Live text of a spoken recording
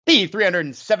The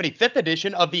 375th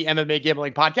edition of the MMA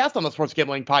Gambling Podcast on the Sports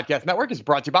Gambling Podcast Network is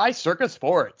brought to you by Circa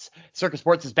Sports. Circa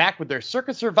Sports is back with their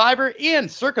Circa Survivor and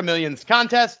Circa Millions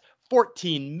contest.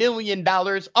 $14 million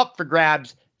up for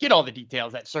grabs. Get all the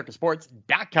details at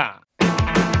circasports.com.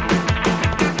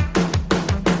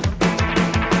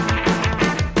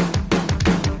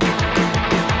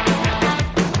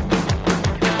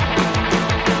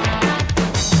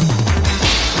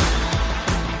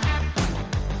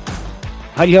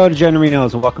 Howdy ho to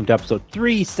Generinos, and welcome to episode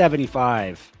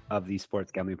 375 of the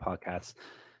Sports Gambling Podcast.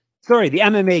 Sorry, the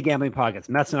MMA Gambling Podcast.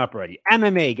 Messing up already.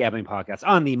 MMA Gambling Podcast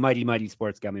on the Mighty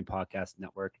Sports Gambling Podcast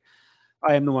Network.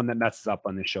 I am the one that messes up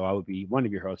on this show. I would be one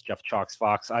of your hosts, Jeff Chalks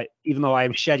Fox. Even though I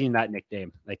am shedding that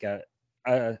nickname, like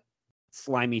a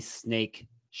slimy snake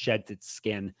sheds its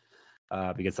skin,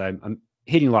 because I'm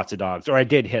hitting lots of dogs, or I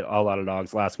did hit a lot of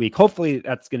dogs last week. Hopefully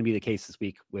that's going to be the case this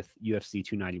week with UFC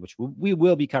 290, which we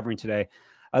will be covering today.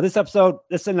 This episode,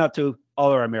 listen out to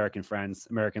all our American friends,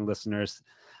 American listeners.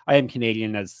 I am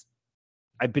Canadian, as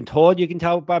I've been told. You can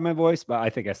tell by my voice, but I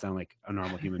think I sound like a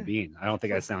normal human being. I don't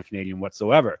think I sound Canadian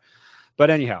whatsoever.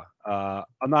 But anyhow,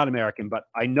 I'm not American, but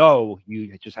I know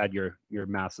you just had your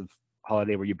massive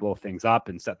holiday where you blow things up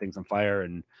and set things on fire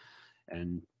and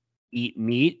eat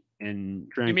meat and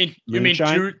drink. You mean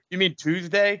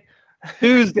Tuesday?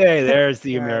 Tuesday. There's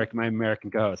the my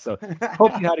American co-host. So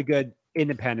hope you had a good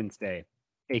Independence Day,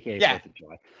 aka 4th of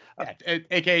July.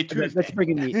 AKA Tuesday. Let's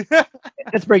bring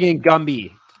in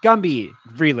Gumby. Gumby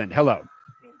Vreeland. Hello.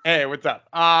 Hey, what's up?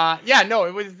 It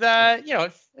was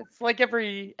it's like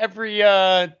every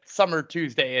summer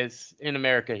Tuesday is in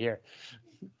America here.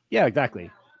 Yeah, exactly.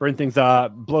 Burn things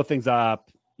up, blow things up,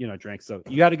 drink. So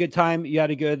you had a good time. You had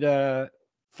a good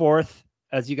 4th,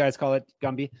 as you guys call it,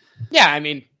 Gumby. Yeah, I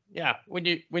mean, yeah. When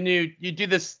you do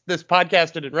this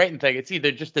podcasting and writing thing, it's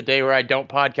either just a day where I don't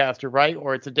podcast or write,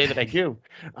 or it's a day that I do.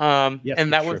 Yes,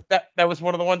 and that was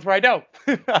one of the ones where I don't.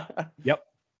 Yep,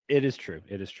 it is true.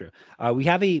 We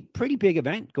have a pretty big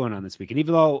event going on this week, and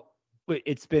even though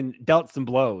it's been dealt some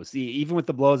blows, even with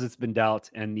the blows it's been dealt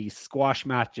and the squash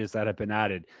matches that have been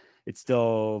added, it's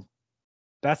still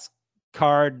best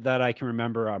card that I can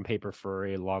remember on paper for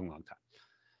a long time.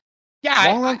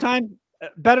 Yeah, long time.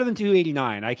 Better than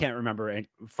 289. I can't remember any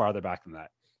farther back than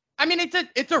that. I mean,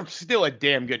 it's still a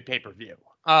damn good pay-per-view.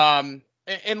 And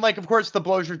like, of course, the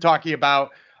blows you're talking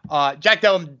about, Jack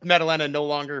Della Maddalena no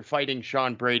longer fighting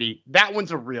Sean Brady. That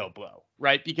one's a real blow,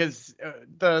 right? Because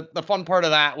the fun part of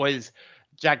that was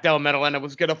Jack Della Maddalena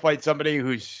was going to fight somebody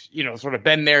who's, sort of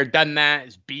been there, done that,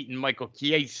 has beaten Michael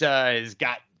Chiesa, has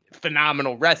got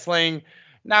phenomenal wrestling.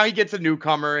 Now he gets a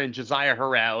newcomer in Josiah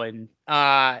Harrell, and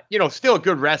still a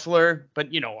good wrestler, but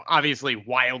obviously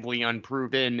wildly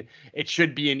unproven. It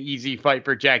should be an easy fight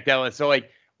for Jack Della. So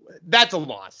that's a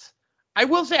loss. I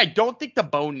will say I don't think the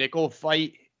Bo Nickel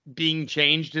fight being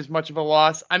changed is much of a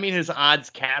loss. I mean, his odds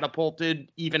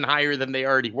catapulted even higher than they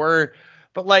already were,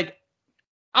 but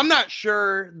I'm not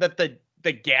sure that the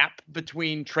gap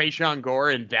between Trayshawn Gore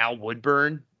and Val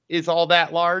Woodburn is all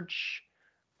that large.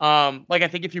 I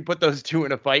think if you put those two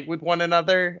in a fight with one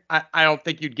another, I don't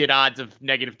think you'd get odds of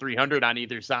 -300 on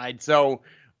either side. So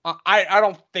I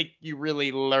don't think you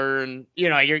really learn,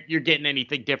 you're getting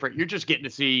anything different. You're just getting to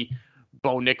see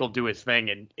Bo Nickel do his thing,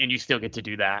 and you still get to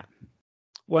do that.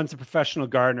 One's a professional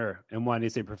gardener and one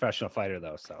is a professional fighter,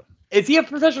 though. So is he a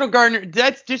professional gardener?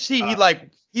 That's just he's like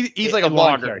a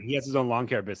logger. He has his own lawn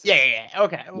care business. Yeah.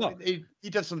 Okay. Well, he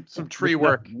does some tree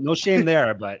work. No shame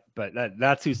there, but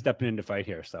that's who's stepping in to fight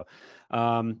here. So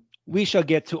we shall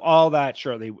get to all that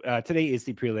shortly. Today is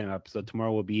the prelim episode.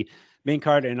 Tomorrow will be main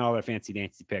card and all our fancy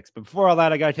dancy picks. But before all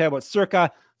that, I got to tell you about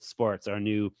Circa Sports, our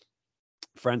new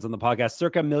friends on the podcast.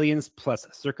 Circa Millions plus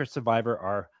Circa Survivor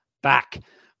are back.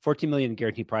 14 million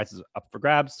guaranteed prizes up for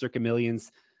grabs. Circa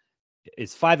Millions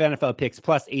is 5 NFL picks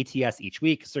plus ATS each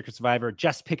week. Circa Survivor,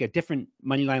 just pick a different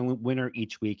moneyline winner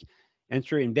each week.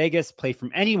 Enter in Vegas, play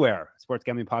from anywhere. Sports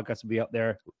Gambling Podcast will be out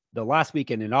there the last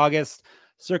weekend in August.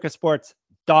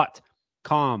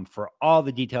 Circasports.com for all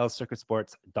the details.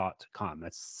 Circasports.com.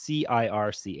 That's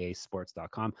CIRCA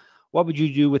sports.com. What would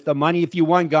you do with the money if you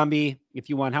won, Gumby? If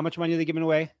you won, how much money are they giving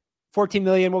away? 14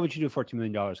 million. What would you do with $14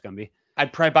 million, Gumby?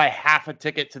 I'd probably buy half a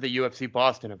ticket to the UFC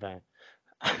Boston event.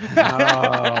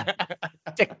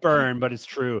 Dick burn, but it's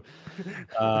true.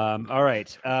 All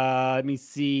right. Let me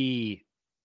see.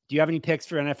 Do you have any picks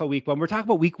for NFL Week 1? We're talking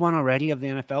about Week 1 already of the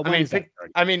NFL. This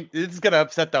is going to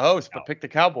upset the host, but pick the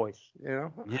Cowboys. Yeah,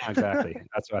 exactly.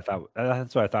 That's what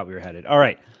I thought we were headed. All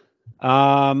right.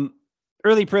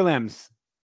 Early prelims.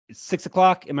 It's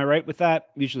 6:00. Am I right with that?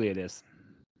 Usually it is.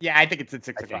 Yeah, I think it's at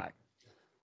 6 o'clock.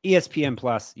 ESPN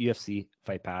Plus, UFC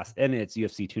Fight Pass, and it's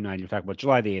UFC 290. We're talking about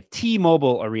July the 8th,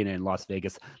 T-Mobile Arena in Las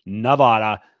Vegas,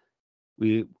 Nevada.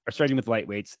 We are starting with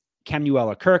lightweights.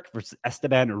 Kemuela Kirk versus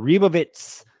Esteban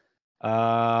Ribovitz.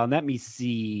 Let me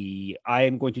see. I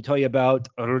am going to tell you about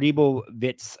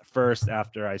Ribovitz first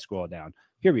after I scroll down.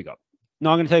 Here we go. No,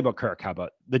 I'm going to tell you about Kirk. How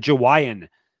about the Jawaian?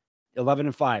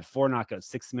 11-5, 4 knockouts,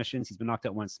 6 submissions. He's been knocked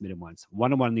out once, submitted once.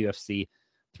 1-1 in the UFC,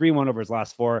 3-1 over his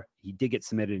last 4. He did get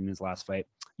submitted in his last fight.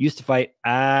 Used to fight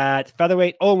at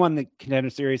featherweight, 0-1 the Contender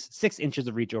Series, 6 inches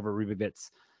of reach over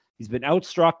Ribovitz. He's been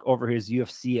outstruck over his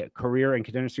UFC career and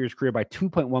Contender Series career by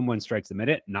 2.11 strikes a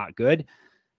minute. Not good.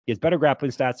 He has better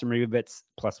grappling stats than Ribovitz,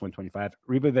 plus 125.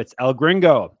 Ribovitz, El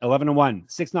Gringo, 11-1,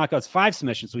 6 knockouts, 5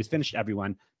 submissions. So he's finished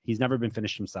everyone. He's never been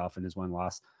finished himself in his one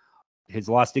loss. His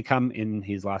loss did come in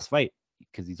his last fight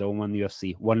because he's 0-1 in the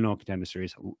UFC, 1-0 Contender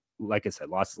Series. Like I said,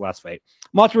 lost his last fight.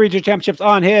 Multiple regional championships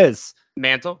on his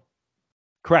mantle.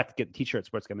 Correct. Get the t-shirt,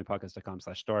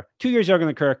 sportsgamblingpodcast.com/store. 2 years younger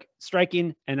than Kirk.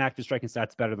 Striking and active striking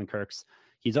stats better than Kirk's.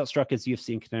 He's outstruck his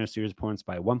UFC and Contender Series opponents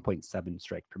by 1.7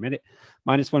 strike per minute.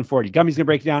 Minus 140. Gummy's going to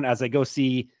break it down as I go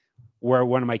see where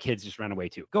one of my kids just ran away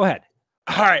to. Go ahead.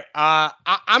 All right.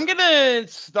 I'm going to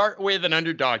start with an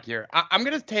underdog here. I'm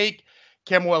going to take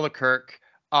Kemuela Kirk.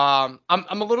 I'm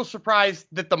a little surprised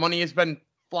that the money has been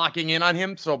flocking in on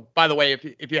him. So, by the way,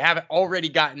 if you haven't already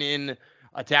gotten in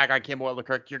attack on Kemuela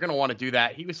Kirk, you're going to want to do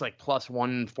that. He was like plus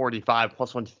 145,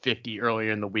 plus 150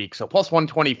 earlier in the week. So plus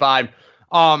 125.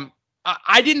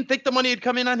 I didn't think the money had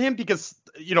come in on him because,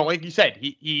 like you said,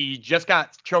 he just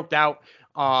got choked out.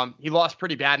 He lost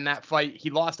pretty bad in that fight. He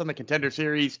lost on the Contender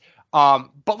Series.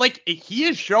 But like he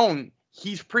has shown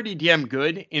he's pretty damn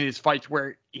good in his fights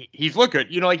where he's looked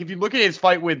good. Like if you look at his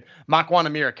fight with Makwan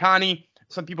Amirkhani,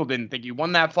 some people didn't think he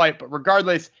won that fight, but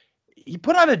regardless, he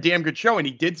put on a damn good show, and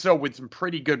he did so with some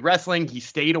pretty good wrestling. He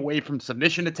stayed away from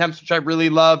submission attempts, which I really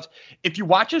loved. If you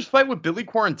watch his fight with Billy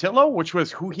Quarantillo, which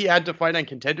was who he had to fight on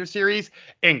Contender Series,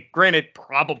 and granted,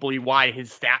 probably why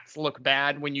his stats look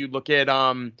bad when you look at,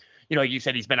 you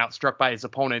said he's been outstruck by his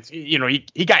opponents.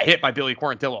 He got hit by Billy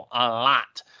Quarantillo a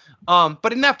lot.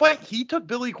 But in that fight, he took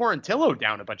Billy Quarantillo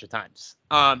down a bunch of times.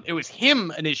 It was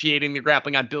him initiating the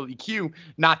grappling on Billy Q,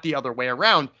 not the other way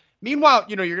around. Meanwhile,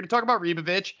 you're going to talk about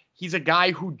Ribovitz. He's a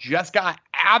guy who just got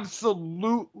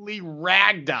absolutely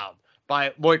ragdolled by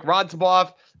Loic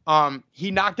Radzhabov. He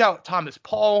knocked out Thomas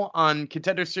Paul on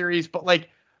Contender Series, but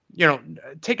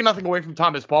taking nothing away from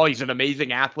Thomas Paul, he's an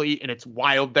amazing athlete, and it's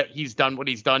wild that he's done what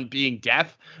he's done being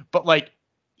deaf. But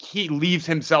he leaves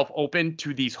himself open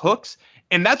to these hooks,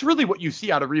 and that's really what you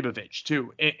see out of Ribovitz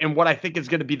too. And what I think is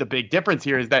going to be the big difference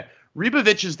here is that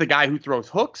Ribovitz is the guy who throws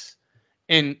hooks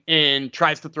and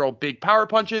tries to throw big power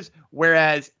punches,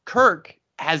 whereas Kirk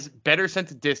has better sense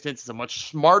of distance, is a much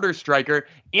smarter striker,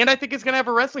 and I think is going to have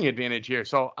a wrestling advantage here.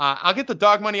 So I'll get the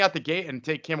dog money out the gate and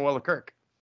take Kemuela Kirk.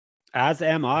 As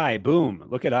am I. Boom.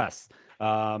 Look at us.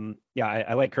 I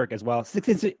like Kirk as well. 6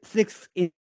 inches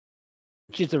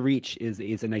of reach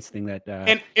is a nice thing that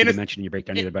you mentioned in your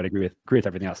breakdown either, but I agree with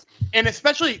everything else. And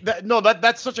especially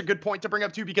that's such a good point to bring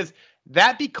up too, because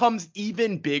that becomes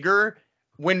even bigger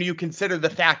when you consider the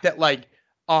fact that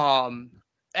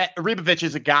Ribovitz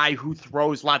is a guy who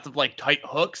throws lots of tight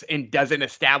hooks and doesn't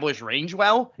establish range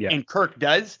well, and Kirk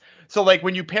does. So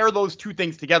when you pair those two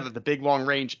things together, the big long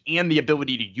range and the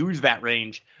ability to use that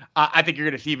range, I think you're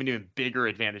going to see even bigger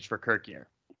advantage for Kirk here.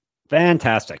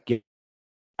 Fantastic.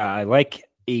 I like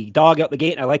a dog out the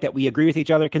gate. I like that we agree with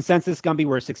each other. Consensus, Gumby,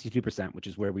 we're 62%, which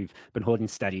is where we've been holding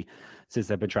steady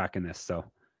since I've been tracking this. So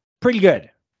pretty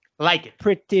good. Like it.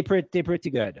 Pretty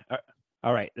good.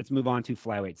 All right, let's move on to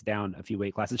flyweights, down a few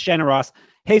weight classes. Shannon Ross,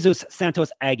 Jesus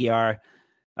Santos Aguiar.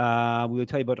 We will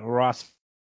tell you about Ross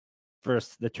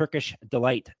first. The Turkish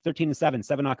Delight, 13-7,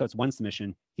 7 knockouts, 1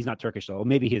 submission. He's not Turkish though.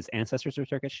 Maybe his ancestors are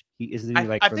Turkish. I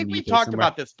think we talked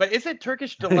about this, but is it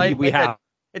Turkish Delight?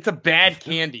 It's a bad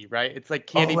candy, right? It's like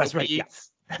candy that he eats.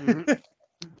 Yeah. Mm-hmm.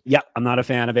 Yeah, I'm not a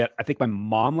fan of it. I think my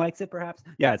mom likes it, perhaps.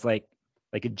 Yeah, it's like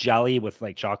a jelly with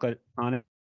chocolate on it.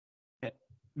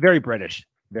 Very British.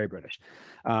 Very British.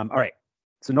 All right.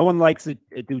 So no one likes it.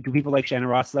 Do people like Shannon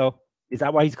Ross, though? Is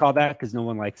that why he's called that? Because no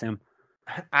one likes him?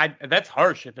 That's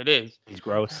harsh if it is. He's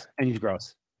gross. And he's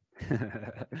gross.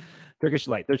 Turkish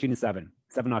Light, 13-7.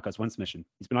 7 knockouts, 1 submission.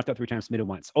 He's been knocked out 3 times, submitted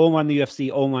once. 0-1 in the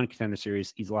UFC, 0-1 Contender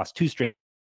Series. He's lost 2 straight.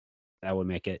 That would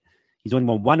make it. He's only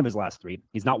won 1 of his last 3.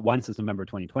 He's not won since November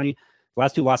 2020. The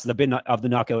last 2 losses have been of the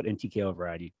knockout and TKO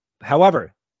variety.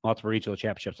 However, multiple regional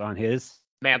championships on his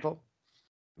mantle.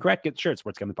 Correct. Get the shirt.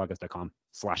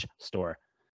 sportsgamblingpodcast.com/store.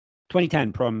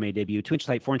 2010 Pro MMA debut. 2 inches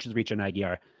height, 4 inches reach on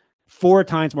Aguiar. 4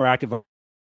 times more active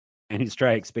he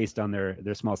strikes based on their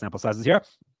small sample sizes here.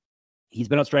 He's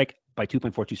been outstrike by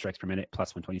 2.42 strikes per minute,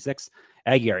 plus 126.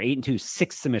 Aguiar, 8-2,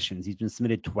 6 submissions. He's been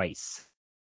submitted twice.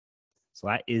 So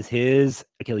that is his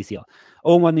Achilles heel.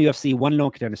 0-1 in the UFC,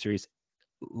 1-0 Contender Series.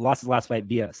 Lost his last fight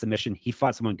via submission. He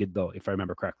fought someone good, though, if I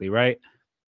remember correctly, right?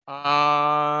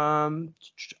 Oh,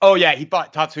 yeah, he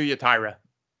fought Tatsuya Taira.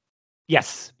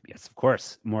 Yes, of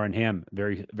course. More on him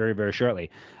very, very, very shortly.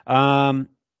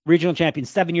 Regional champion,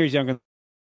 7 years younger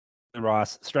than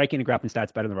Ross. Striking and grappling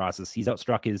stats better than Ross's. He's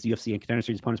outstruck his UFC and Contender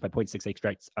Series opponents by 0.68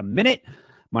 strikes a minute,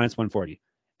 minus 140.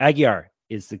 Aguiar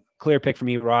is the clear pick for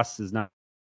me. Ross is not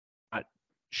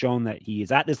shown that he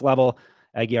is at this level.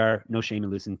 Aguiar, no shame in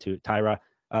losing to Taira.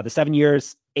 The 7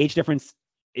 years age difference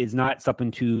is not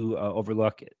something to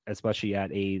overlook, especially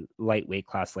at a lightweight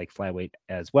class like flyweight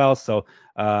as well. So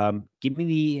give me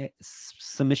the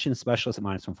submission specialist at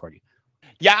minus 140.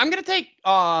 Yeah, I'm going to take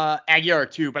Aguiar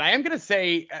too, but I am going to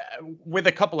say with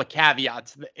a couple of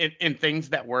caveats in things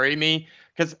that worry me,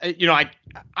 because,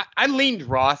 I leaned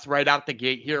Ross right out the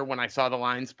gate here when I saw the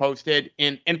lines posted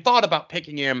and thought about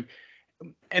picking him.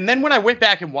 And then when I went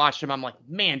back and watched him, I'm like,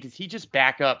 man, does he just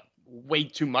back up way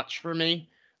too much for me?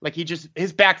 Like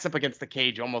his back's up against the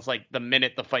cage almost like the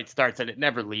minute the fight starts, and it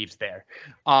never leaves there.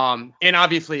 And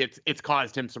obviously it's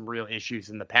caused him some real issues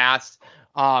in the past.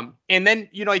 And then,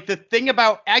 like the thing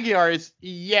about Aguiar is,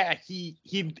 yeah,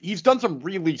 he's done some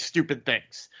really stupid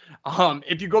things.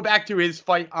 If you go back to his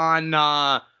fight on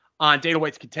Dana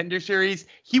White's Contender Series,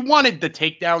 he wanted the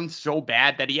takedown so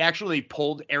bad that he actually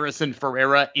pulled Erison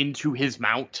Ferreira into his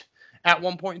mount. At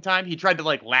one point in time, he tried to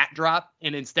lat drop,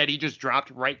 and instead he just dropped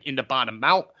right into bottom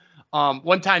mount.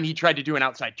 One time he tried to do an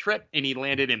outside trip, and he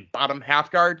landed in bottom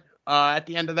half guard at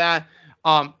the end of that.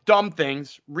 Dumb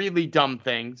things, really dumb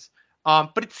things.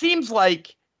 But it seems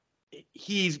like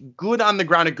he's good on the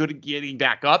ground and good at getting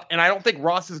back up. And I don't think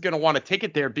Ross is going to want to take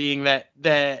it there, being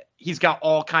that he's got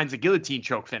all kinds of guillotine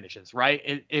choke finishes, right?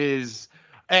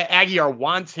 Aguiar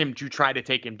wants him to try to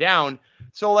take him down.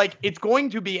 So, it's going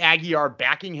to be Aguiar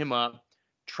backing him up,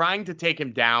 trying to take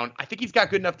him down. I think he's got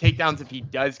good enough takedowns if he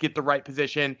does get the right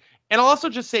position. And I'll also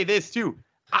just say this, too.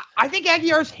 I think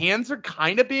Aguiar's hands are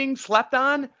kind of being slept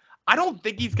on. I don't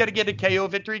think he's going to get a KO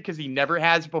victory because he never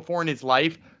has before in his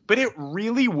life. But it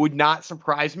really would not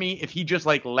surprise me if he just,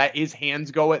 let his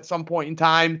hands go at some point in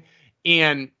time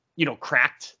and,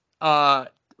 cracked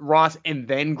Ross and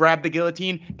then grab the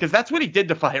guillotine, because that's what he did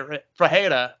to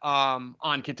Ferreira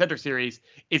on Contender Series.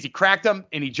 Is he cracked him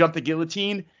and he jumped the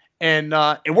guillotine, and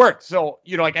it worked. So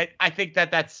I think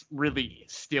that's really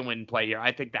still in play here.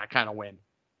 I think that kind of win.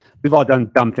 We've all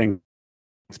done dumb things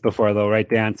before, though, right,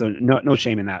 Dan? So no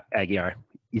shame in that, Aguiar.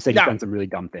 You said you've done some really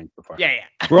dumb things before. Yeah.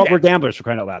 We're gamblers, for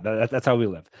crying out loud. That's how we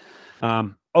live.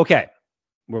 Okay,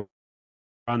 we're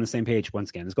on the same page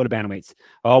once again. Let's go to bantamweights.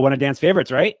 Oh, one of Dan's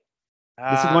favorites, right?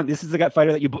 This is the gut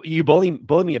fighter that you bully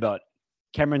me about,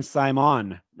 Cameron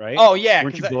Simon, right? Oh yeah,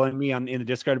 weren't you bullying me in the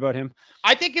Discord about him?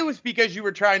 I think it was because you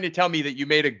were trying to tell me that you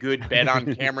made a good bet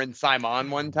on Cameron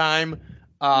Simon one time,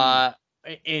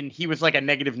 and he was like a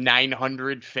negative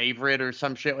 900 favorite or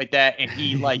some shit like that, and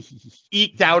he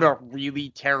eked out a really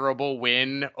terrible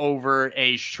win over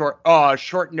a short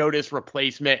notice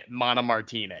replacement, Mana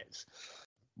Martinez.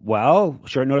 Well,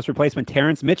 short notice replacement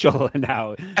Terrence Mitchell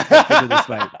now this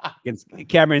fight against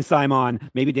Cameron Simon.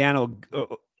 Maybe Dan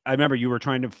will. I remember you were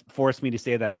trying to force me to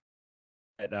say that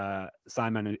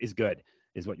Simon is good.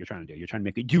 Is what you're trying to do. You're trying to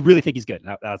make. Do you really think he's good?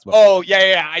 That's what. Oh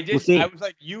yeah. I did. I was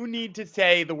like, you need to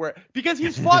say the word, because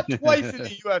he's fought twice in the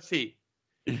UFC,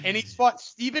 and he's fought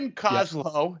Steven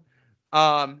Kozlow.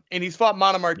 And he's fought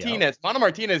Mana Martinez. Yep. Mana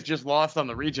Martinez just lost on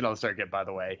the regional circuit, by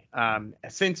the way.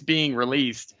 Since being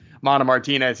released, Mana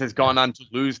Martinez has gone on to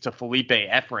lose to Felipe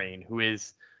Efrain, who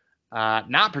is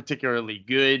not particularly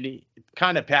good,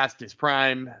 kind of past his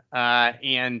prime,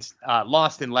 and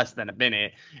lost in less than a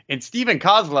minute. And Steven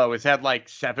Kozlow has had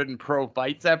 7 pro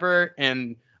fights ever,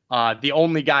 and the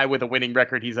only guy with a winning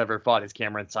record he's ever fought is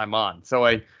Cameron Simon.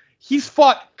 So he's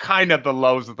fought kind of the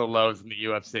lows of the lows in the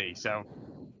UFC. So.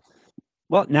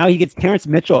 Well, now he gets Terrence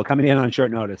Mitchell coming in on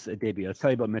short notice at debut. Let's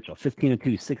tell you about Mitchell.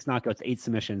 15-2, 6 knockouts, 8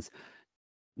 submissions,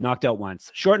 knocked out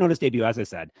once. Short notice debut, as I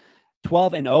said.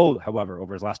 12-0, however,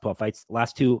 over his last 12 fights.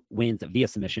 Last 2 wins via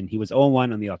submission. He was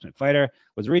 0-1 on the Ultimate Fighter,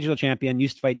 was a regional champion,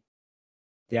 used to fight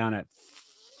down at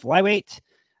flyweight.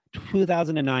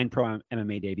 2009 pro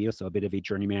MMA debut, so a bit of a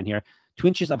journeyman here. 2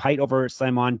 inches of height over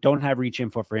Simon. Don't have reach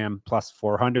info for him, plus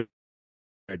 400.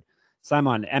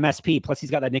 Simon, MSP, plus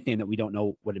he's got that nickname that we don't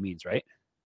know what it means, right?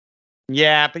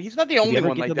 Yeah, but he's not the only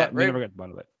one like that, right? Never got the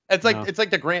bottom of it. It's like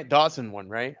the Grant Dawson one,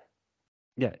 right?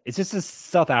 Yeah, it's just a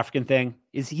South African thing.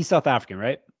 He's South African,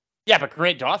 right? Yeah, but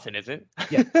Grant Dawson isn't.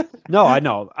 Yeah. No, I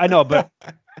know, but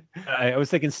I was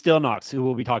thinking Still Knox, who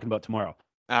we'll be talking about tomorrow.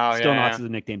 Oh, Still Knox yeah. is a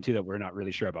nickname too that we're not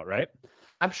really sure about, right?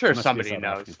 I'm sure It must be a somebody South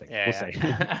knows. African thing. Yeah, We'll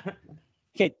yeah. say.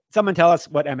 Okay, someone tell us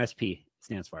what MSP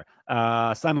stands for.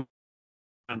 Simon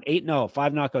 8-0,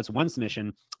 5 knockouts, 1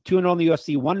 submission, 2-0 in the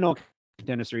UFC, 1-0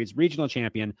 Contender Series, regional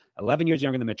champion, 11 years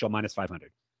younger than Mitchell, minus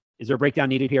 500. Is there a breakdown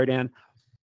needed here, Dan?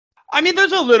 I mean,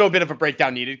 there's a little bit of a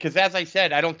breakdown needed because, as I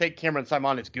said, I don't think Cameron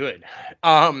Simon is good.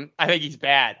 I think he's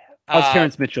bad. How's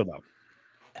Terrence Mitchell, though?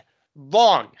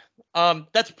 Long.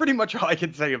 That's pretty much all I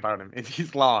can say about him is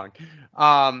he's long.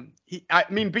 I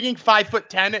mean, being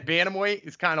 5'10" at bantamweight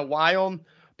is kind of wild,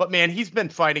 but man, he's been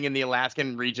fighting in the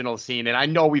Alaskan regional scene, and I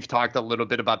know we've talked a little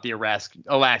bit about the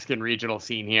Alaskan regional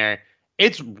scene here.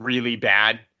 It's really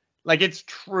bad. Like, it's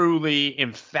truly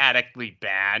emphatically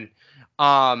bad.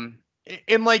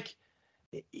 And like,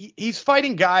 he's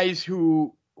fighting guys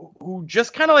who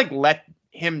just kind of like let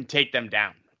him take them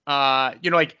down.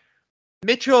 Like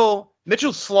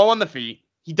Mitchell's slow on the feet.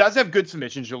 He does have good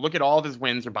submissions. You'll look at all of his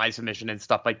wins are by submission and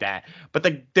stuff like that. But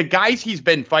the guys he's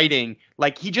been fighting,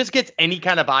 like, he just gets any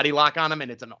kind of body lock on him and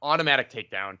it's an automatic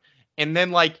takedown. And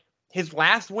then like his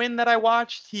last win that I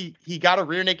watched, he got a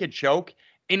rear naked choke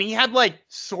and he had like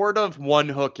sort of 1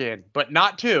 hook in, but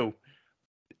not 2.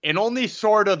 And only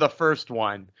sort of the first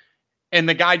one. And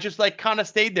the guy just like kind of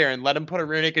stayed there and let him put a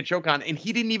rear naked choke on. And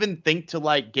he didn't even think to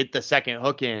like get the second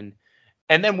hook in.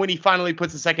 And then when he finally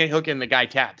puts the second hook in, the guy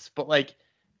taps. But like,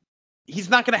 he's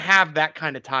not going to have that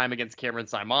kind of time against Cameron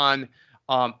Simon.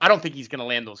 I don't think he's going to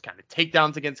land those kind of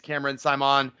takedowns against Cameron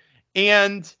Simon.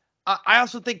 And I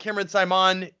also think Cameron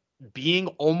Simon, being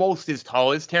almost as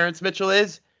tall as Terrence Mitchell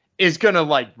is going to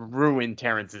like ruin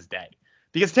Terrence's day.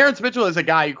 Because Terrence Mitchell is a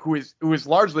guy who is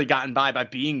largely gotten by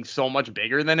being so much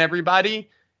bigger than everybody,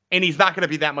 and he's not going to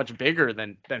be that much bigger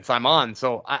than Simon.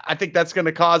 So I think that's going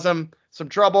to cause him some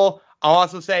trouble. I'll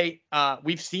also say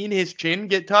we've seen his chin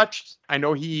get touched. I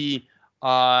know he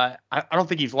I don't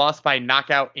think he's lost by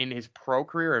knockout in his pro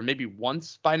career, or maybe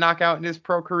once by knockout in his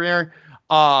pro career.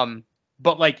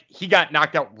 But like, he got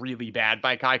knocked out really bad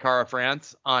by Kai Kara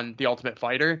France on The Ultimate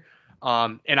Fighter.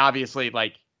 And obviously,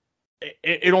 like,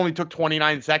 it only took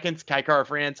 29 seconds. Kai Kara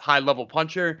France, high level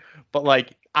puncher, but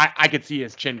like, I could see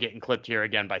his chin getting clipped here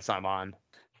again by Simon.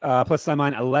 Plus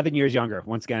Simon, 11 years younger.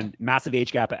 Once again, massive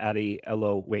age gap at a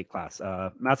low weight class.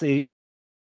 Massive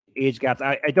age gaps.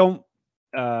 I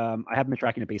haven't been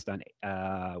tracking it based on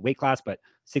weight class, but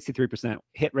 63%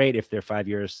 hit rate if they're 5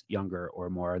 years younger or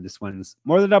more. This one's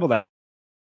more than double that.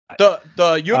 The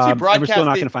UFC broadcast. We're still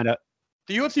not going to find out.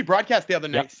 The UFC broadcast the other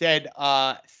night said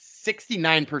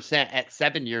 69% at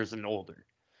 7 years and older.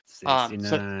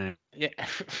 69. Yeah.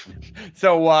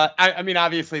 So I mean,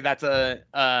 obviously that's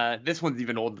this one's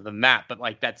even older than that, but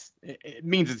like it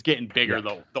means it's getting bigger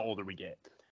the older we get.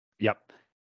 Yep.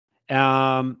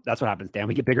 That's what happens, Dan.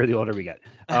 We get bigger the older we get.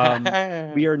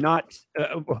 We are not.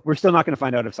 We're still not going to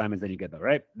find out if Simon's any good, though,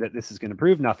 right? That this is going to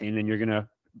prove nothing, and you're going to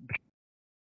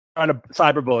try to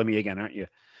cyberbully me again, aren't you?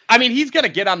 I mean, he's going to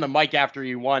get on the mic after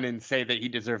he won and say that he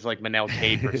deserves like Manel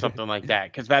Tape or something like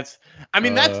that. Because that's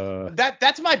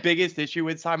my biggest issue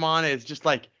with Simon is just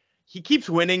like, he keeps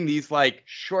winning these like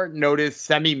short notice,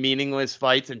 semi-meaningless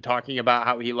fights and talking about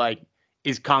how he like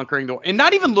is conquering and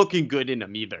not even looking good in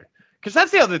them either. Because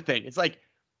that's the other thing. It's like,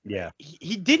 yeah,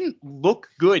 he didn't look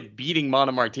good beating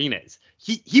Mana Martinez.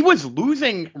 He was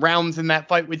losing rounds in that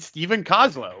fight with Steven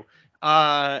Kozlow.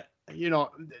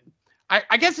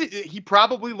 I guess he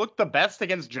probably looked the best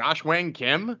against Josh Wang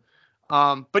Kim.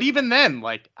 But even then,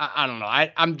 like, I don't know.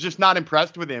 I'm just not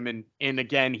impressed with him. And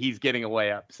again, he's getting a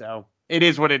layup. So it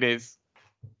is what it is.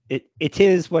 It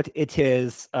is what it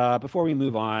is. Before we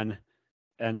move on,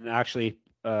 and actually,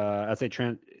 as I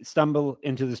stumble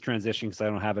into this transition, because I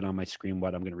don't have it on my screen,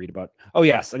 what I'm going to read about. Oh,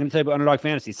 yes. I'm going to tell you about Underdog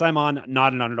Fantasy. Simon,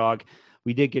 not an underdog.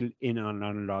 We did get in on an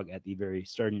underdog at the very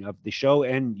starting of the show,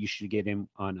 and you should get in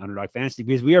on Underdog Fantasy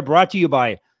because we are brought to you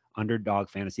by Underdog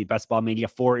Fantasy. Best Ball Mania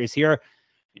 4 is here.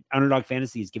 Underdog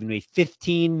Fantasy is giving away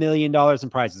 $15 million in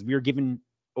prizes. We're giving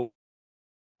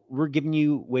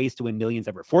you ways to win millions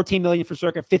ever. $14 million for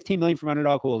Circuit, $15 million from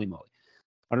Underdog. Holy moly.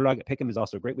 Underdog at Pick'em is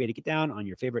also a great way to get down on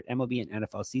your favorite MLB and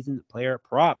NFL season player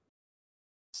props.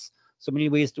 So many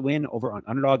ways to win over on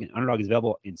Underdog, and Underdog is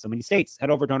available in so many states. Head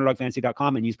over to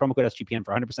UnderdogFantasy.com and use promo code SGPN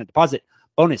for 100% deposit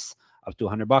bonus up to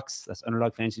 $100. That's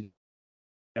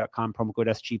UnderdogFantasy.com, promo code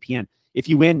SGPN. If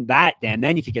you win that, Dan,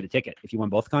 then you could get a ticket. If you win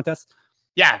both contests,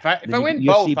 yeah. If I win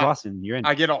UFC both, Boston, you're in.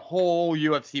 I get a whole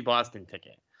UFC Boston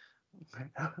ticket.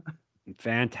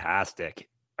 Fantastic.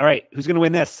 All right, who's going to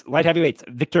win this? Light heavyweights.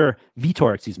 Vitor,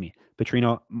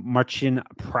 Petrino, Marcin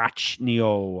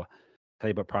Prachnio. Tell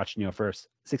you about Prachnio first.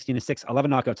 16-6,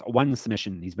 11 knockouts, 1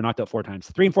 submission. He's been knocked out 4 times.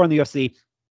 3-4 in the UFC.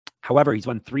 However, he's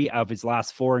won 3 of his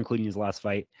last 4, including his last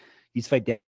fight. He's fight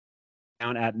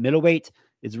down at middleweight.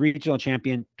 Is regional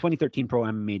champion, 2013 pro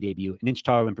MMA debut, an inch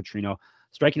taller than Petrino.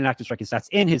 Striking and active striking stats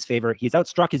in his favor. He's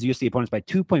outstruck his UFC opponents by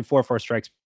 2.44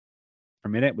 strikes per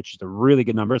minute, which is a really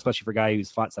good number, especially for a guy who's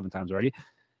fought 7 times already.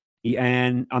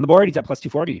 And on the board, he's at plus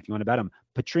 240 if you want to bet him.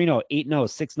 Petrino, 8-0,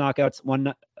 6 knockouts,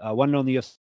 1-0 in the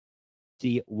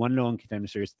UFC, 1-0 in Contender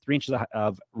Series, 3 inches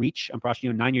of reach.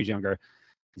 Prachnio, 9 years younger.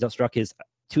 He's outstruck his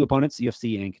 2 opponents,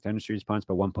 UFC and Contender Series opponents,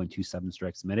 by 1.27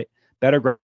 strikes a minute. Better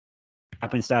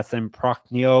grappling stats than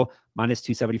Prachnio, minus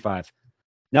 275.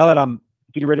 Now that I'm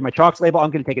getting rid of my chalks label,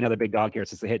 I'm going to take another big dog here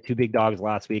since they hit 2 big dogs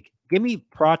last week. Give me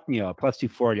Prachnio, plus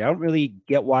 240. I don't really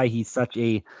get why he's such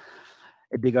a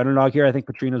big underdog here. I think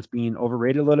Petrino's being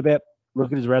overrated a little bit.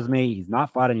 Look at his resume. He's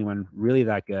not fought anyone really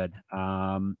that good.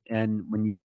 And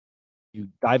when you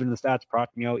dive into the stats,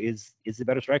 Prachnio is the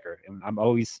better striker. And I'm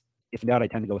always, if in doubt, I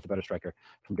tend to go with the better striker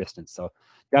from distance. So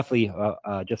definitely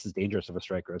just as dangerous of a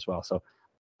striker as well. So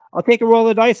I'll take a roll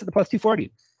of the dice at the plus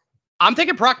 240. I'm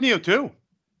taking Prachnio too.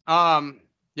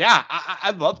 Yeah,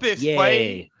 I love this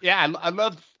fight. Yeah, I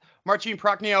love Marcin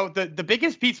Prachnio. The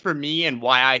biggest piece for me and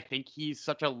why I think he's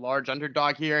such a large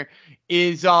underdog here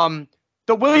is the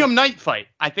William Knight fight.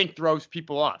 I think throws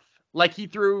people off. Like he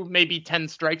threw maybe 10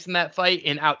 strikes in that fight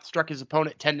and outstruck his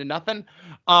opponent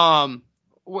 10-0.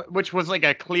 Which was like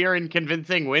a clear and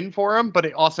convincing win for him, but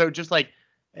it also just like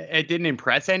it didn't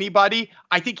impress anybody.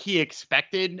 I think he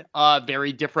expected a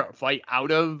very different fight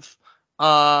out of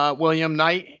William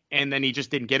Knight, and then he just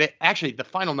didn't get it. Actually, the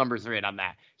final numbers are in on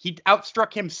that. He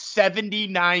outstruck him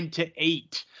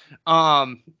 79-8,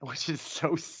 which is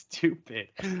so stupid.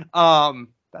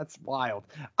 That's wild.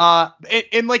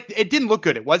 And like it didn't look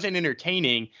good. It wasn't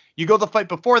entertaining. You go the fight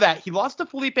before that, he lost to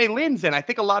Felipe Lins, and I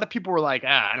think a lot of people were like,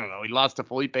 I don't know, he lost to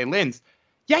Felipe Lins.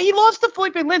 Yeah, he lost to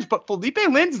Felipe Lins, but Felipe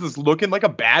Lins is looking like a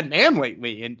bad man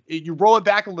lately. And you roll it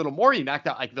back a little more, he knocked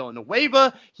out like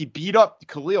Villanueva. He beat up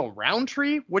Khalil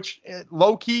Roundtree, which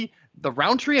low-key, the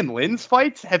Roundtree and Lins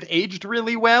fights have aged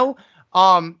really well.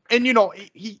 And, you know,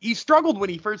 he struggled when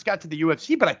he first got to the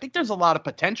UFC, but I think there's a lot of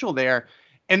potential there.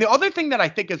 And the other thing that I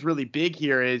think is really big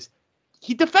here is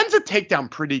he defends a takedown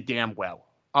pretty damn well.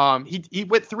 He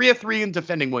went 3 of 3 in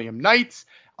defending William Knights.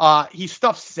 He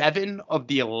stuffed 7 of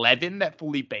the 11 that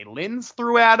Felipe Lins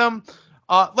threw at him.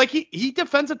 Like he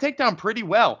defends a takedown pretty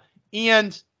well.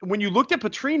 And when you looked at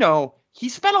Petrino, he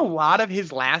spent a lot of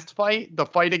his last fight, the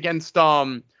fight against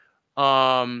Pleasure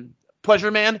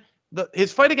Man.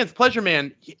 His fight against Pleasure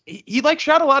Man, he like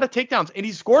shot a lot of takedowns and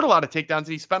he scored a lot of takedowns and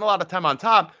he spent a lot of time on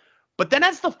top. But then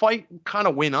as the fight kind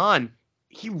of went on,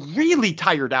 he really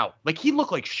tired out. Like he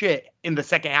looked like shit in the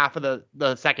second half of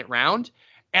the second round.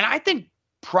 And I think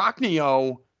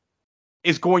Prachnio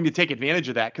is going to take advantage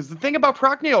of that. Because the thing about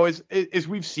Prachnio is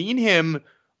we've seen him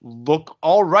look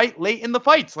all right late in the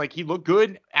fights. Like he looked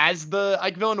good as the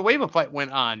Ike Villanueva fight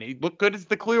went on. He looked good as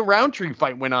the Khalil Roundtree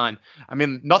fight went on. I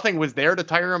mean, nothing was there to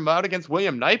tire him out against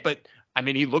William Knight, but I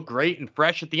mean, he looked great and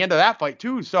fresh at the end of that fight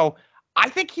too. So I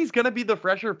think he's going to be the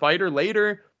fresher fighter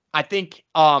later. I think,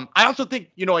 I also think,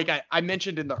 you know, like I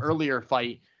mentioned in the earlier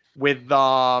fight with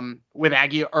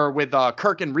Aggie or with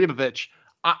Kirk and Ribovich,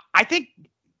 I think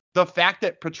the fact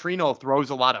that Petrino throws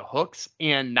a lot of hooks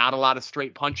and not a lot of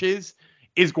straight punches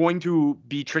is going to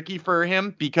be tricky for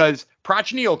him because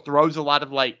Prachnio throws a lot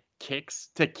of like kicks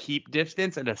to keep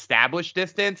distance and establish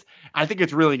distance. I think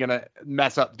it's really going to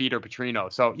mess up Vitor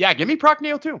Petrino. So yeah, give me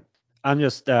Prachnio too. I'm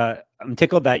just I'm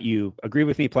tickled that you agree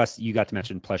with me. Plus, you got to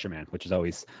mention Pleasure Man, which is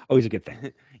always a good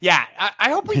thing. Yeah,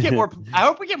 I hope we get more. I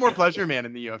hope we get more Pleasure Man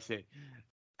in the UFC.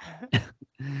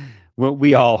 Well,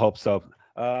 we all hope so.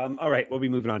 All right, we'll be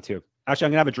moving on to. Actually,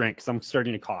 I'm gonna have a drink because I'm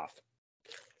starting to cough.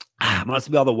 Must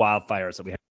be all the wildfires that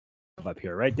we have up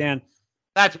here, right, Dan?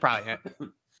 That's probably it.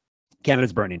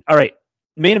 Canada's burning. All right,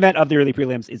 main event of the early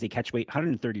prelims is a catchweight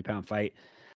 130-pound fight.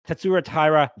 Tatsuro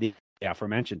Taira, the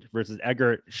aforementioned, versus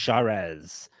Edgar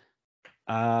Chairez.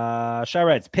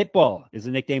 Chairez, Pitbull is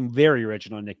a nickname, very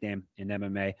original nickname in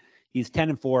MMA. He's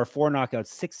 10-4, 4 knockouts,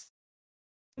 6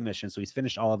 submissions, so he's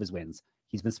finished all of his wins.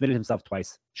 He's been submitted himself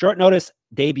twice. Short notice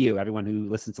debut. Everyone who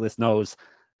listens to this knows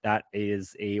that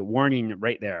is a warning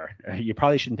right there. You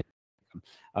probably shouldn't pick him.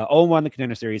 0-1 the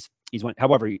Contender Series.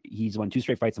 However, he's won 2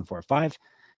 straight fights in 4 of 5.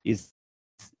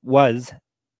 Was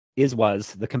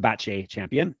the Combatche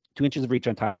champion. 2 inches of reach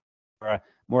on top.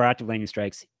 More active landing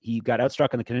strikes. He got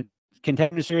outstruck on the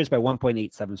Contender Series by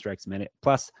 1.87 strikes a minute,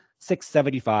 plus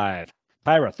 675.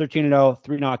 Tyra, 13-0,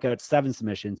 3 knockouts, 7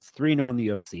 submissions, 3-0 in the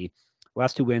UFC.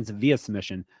 Last 2 wins via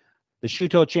submission. The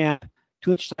Shuto champ,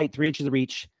 2 inches height, 3 inches of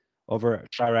reach over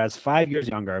Shiraz, 5 years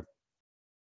younger.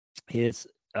 His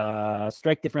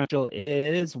strike differential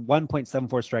is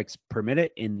 1.74 strikes per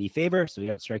minute in the favor, so he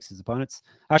outstrikes his opponents.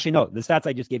 Actually, no, the stats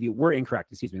I just gave you were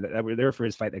incorrect. Excuse me, that were there for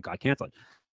his fight that got canceled.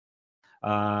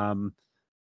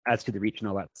 As to the reach and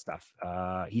all that stuff,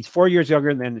 he's 4 years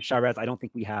younger than Shiraz. I don't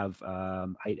think we have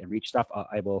height and reach stuff.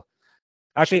 I will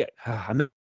actually. I'm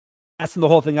messing the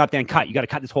whole thing up. Dan, you got to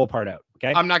cut this whole part out.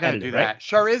 Okay, I'm not going to do that. Right?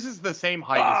 Shiraz is the same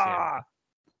height as him.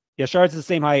 Yeah, Shiraz is the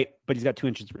same height, but he's got 2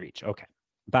 inches of reach. Okay,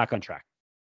 back on track.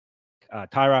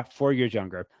 Tyra, 4 years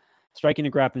younger. Striking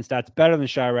and grappling stats better than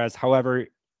Shiraz. However,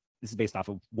 this is based off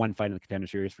of one fight in the Contender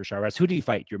Series for Shiraz. Who did he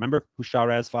fight? Do you remember who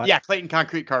Shiraz fought? Yeah, Clayton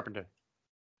Concrete Carpenter.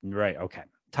 Right. Okay.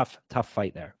 Tough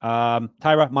fight there.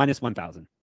 Tyra, minus 1,000.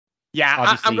 Yeah,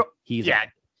 obviously he's yeah.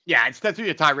 It's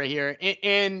Tetsuya Tyra here,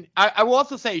 and I will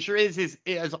also say Shiraz is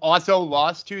also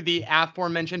lost to the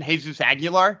aforementioned Jesus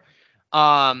Aguilar,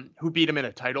 who beat him in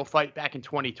a title fight back in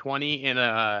 2020 in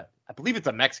I believe it's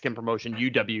a Mexican promotion,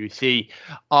 UWC.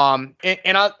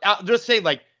 And I'll just say,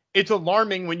 like, it's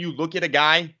alarming when you look at a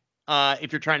guy,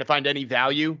 if you're trying to find any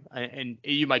value, and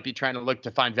you might be trying to look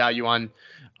to find value on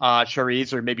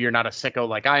Shiraz, or maybe you're not a sicko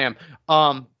like I am.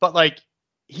 But like,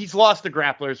 he's lost to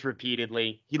grapplers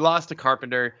repeatedly. He lost to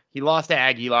Carpenter. He lost to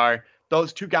Aguilar.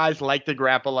 Those two guys like to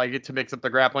grapple, like it to mix up the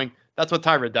grappling. That's what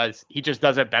Tyra does. He just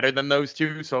does it better than those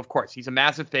two. So, of course, he's a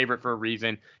massive favorite for a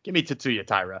reason. Give me Tetsuya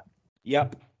Tyra.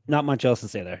 Yep. Not much else to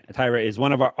say there. Tyra is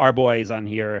one of our boys on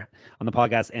here on the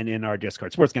podcast and in our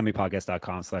Discord.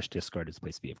 sportsgamblingpodcast.com/Discord is the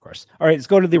place to be, of course. All right, let's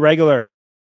go to the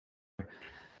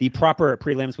proper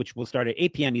prelims, which will start at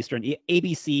 8 p.m. Eastern,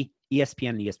 ABC, ESPN,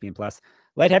 and ESPN Plus.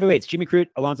 Light heavyweights, Jimmy Crute,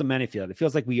 Alonzo Menifield. It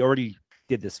feels like we already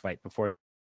did this fight before.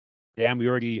 Yeah, we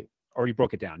already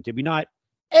broke it down. Did we not?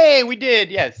 Hey, we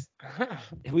did. Yes,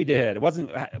 we did. It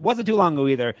wasn't too long ago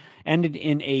either. Ended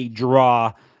in a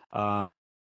draw.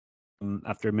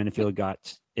 After Menifield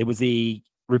it was a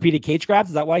repeated cage grabs.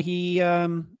 Is that why he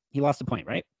lost a point,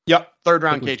 right? Yep. Third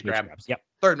round cage grabs. Yep.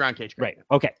 Third round cage grab. Right.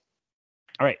 Okay.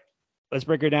 All right. Let's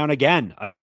break her down again.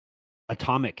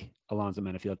 Atomic Alonzo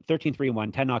Menifield.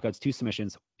 13-3-1, 10 knockouts, 2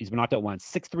 submissions. He's been knocked out once.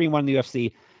 6-3-1 in the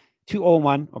UFC.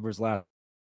 2-0-1 over his last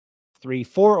 3.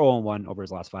 4-0-1 over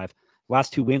his last 5.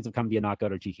 Last 2 wins have come via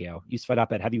knockout or TKO. Used to fight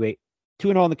up at heavyweight.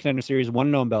 2-0 in the Contender Series.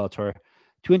 1-0 in Bellator.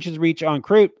 2 inches reach on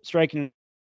Crute. Striking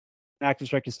active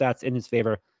striking stats in his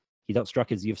favor. He's outstruck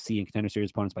his UFC and Contender Series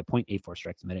opponents by 0.84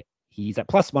 strikes a minute. He's at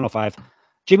plus 105.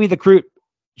 Jimmy the Brute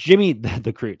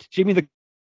Crute.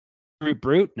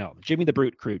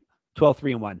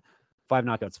 12-3-1. 5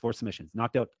 knockouts, 4 submissions.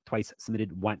 Knocked out twice,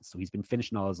 submitted once. So he's been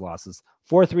finishing all his losses.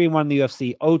 4-3-1 in the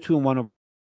UFC. 0-2-1 over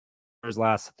his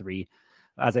last 3.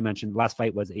 As I mentioned, last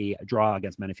fight was a draw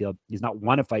against Menifield. He's not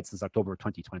won a fight since October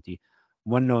 2020.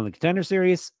 1-0 in the Contender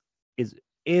Series. Is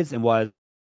and was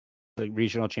the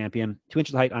regional champion. 2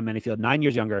 inches of height on Menifield, 9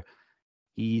 years younger.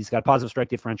 He's got a positive strike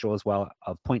differential as well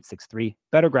of 0.63.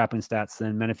 Better grappling stats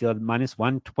than Menifield, minus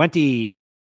 120.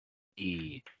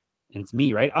 And it's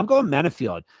me, right? I'm going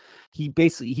Menifield.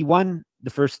 He won the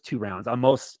first 2 rounds on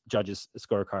most judges'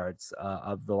 scorecards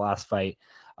of the last fight.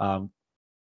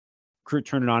 Crute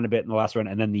turned it on a bit in the last round,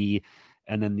 and then the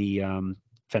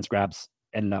fence grabs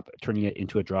ended up turning it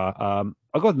into a draw.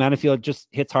 I'll go with Menifield. Just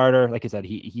hits harder. Like I said,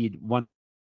 he won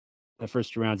the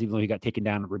first 2 rounds, even though he got taken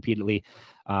down repeatedly.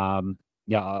 I'll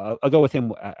go with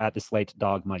him at the slight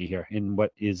dog money here in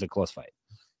what is a close fight.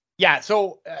 Yeah,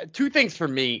 so 2 things for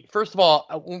me. First of all,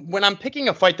 when I'm picking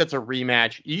a fight that's a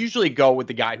rematch, you usually go with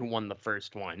the guy who won the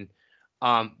first one,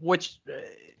 which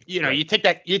you take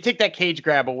that cage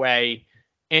grab away,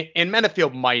 and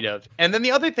Menifield might have. And then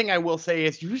the other thing I will say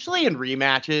is usually in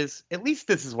rematches, at least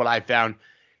this is what I found,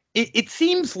 it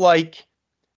seems like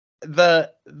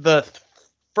the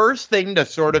first thing to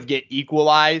sort of get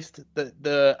equalized,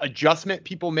 the adjustment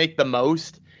people make the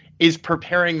most is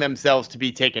preparing themselves to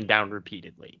be taken down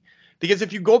repeatedly. Because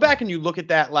if you go back and you look at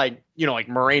that, like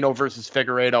Moreno versus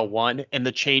Figueiredo 1 and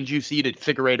the change you see to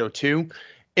Figueiredo 2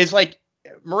 is like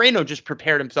Moreno just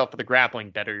prepared himself for the grappling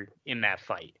better in that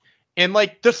fight. And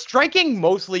like the striking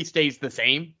mostly stays the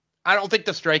same. I don't think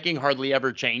the striking hardly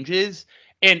ever changes.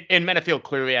 And Menifield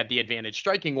clearly had the advantage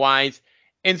striking wise.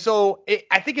 And so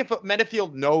I think if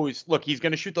Menifield knows, look, he's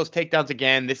going to shoot those takedowns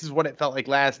again. This is what it felt like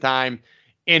last time.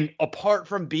 And apart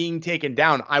from being taken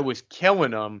down, I was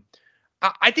killing him.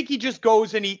 I think he just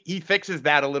goes and he fixes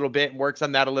that a little bit and works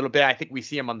on that a little bit. I think we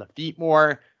see him on the feet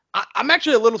more. I'm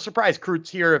actually a little surprised Crut's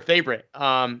here a favorite.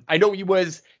 I know he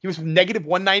was negative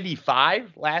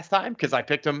 195 last time because I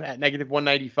picked him at negative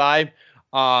 195.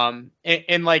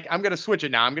 And like I'm gonna switch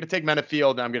it now. I'm gonna take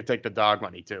Menifield and I'm gonna take the dog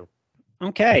money too.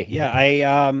 Okay, yeah,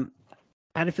 I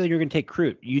had a feeling you were gonna take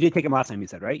Crute. You did take him last time, you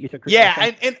said, right? You took Crute.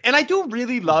 Yeah, and I do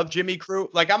really love Jimmy Crute.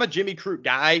 Like I'm a Jimmy Crute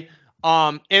guy.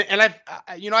 And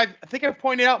I think I've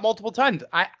pointed out multiple times.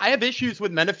 I have issues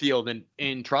with Menifield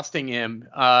in trusting him.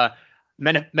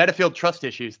 Menifield trust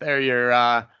issues. There's your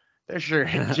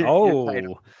Oh,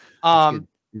 title.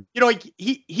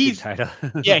 He's title.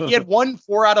 yeah, he had won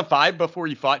 4 out of 5 before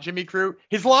he fought Jimmy Crute.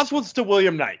 His loss was to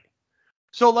William Knight.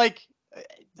 So like,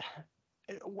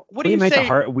 what do you say?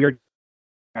 A weird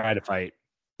guy to fight.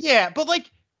 Yeah, but like,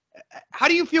 how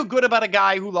do you feel good about a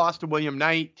guy who lost to William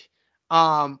Knight?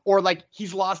 Or like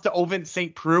he's lost to Ovin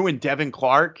St. Preux and Devin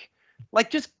Clark. Like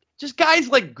just guys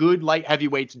like good light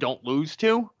heavyweights don't lose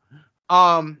to.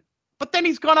 But then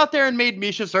he's gone out there and made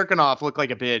Misha Serkinov look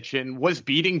like a bitch and was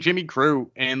beating Jimmy Crute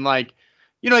and like,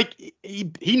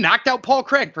 he knocked out Paul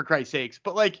Craig for Christ's sakes.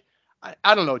 But like,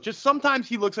 I don't know, just sometimes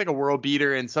he looks like a world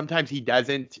beater and sometimes he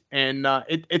doesn't. And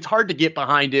it's hard to get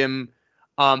behind him.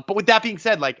 But with that being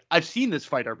said, like I've seen this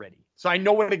fight already, so I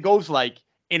know what it goes like.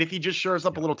 And if he just shores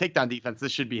up a little takedown defense,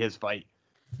 this should be his fight.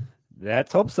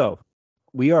 Let's hope so.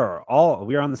 We are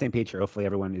on the same page here. Hopefully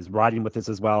everyone is riding with this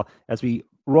as well as we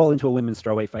roll into a women's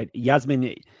strawweight fight.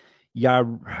 Yasmin,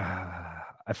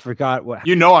 I forgot what.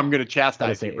 I'm going to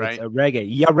chastise you, right? It's a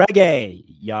reggae.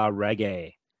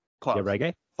 Close.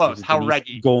 Reggae? Close. How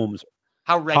reggae? Gomes.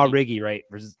 How reggae? How reggae, right?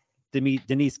 Versus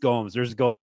Denise Gomes. There's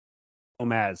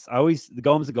Gomez.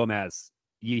 The Gomez.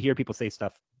 You hear people say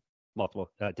stuff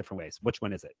multiple different ways. Which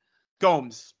one is it?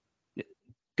 Gomes.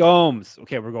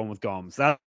 Okay, we're going with Gomes.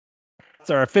 That's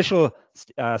our official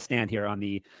stand here on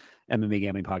the MMA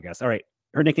Gambling Podcast. All right.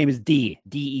 Her nickname is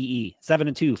D-E-E.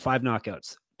 7-2, 5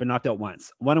 knockouts. Been knocked out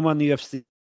once. 1-1 in the UFC.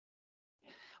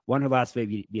 Won her last fight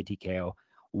via TKO.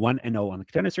 1-0 on the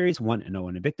Contender Series. 1-0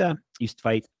 in Invicta. Used to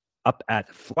fight up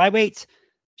at flyweight.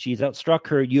 She's outstruck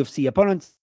her UFC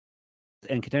opponents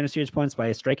and Contender Series points by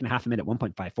a strike and a half a minute,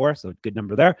 1.54. So good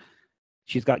number there.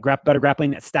 She's got better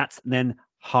grappling stats than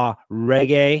Ha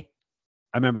Reggae.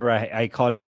 I remember I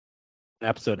called an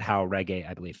episode How Reggae,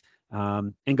 I believe.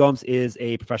 And Gomes is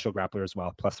a professional grappler as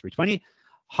well, plus 320.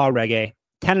 Ha Reggae,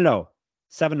 10-0,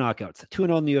 7 knockouts,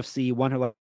 2-0 in the UFC, won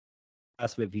her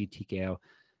last with TKO.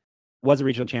 Was a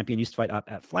regional champion, used to fight up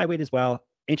at flyweight as well.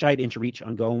 Inch height, inch reach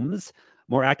on Gomes.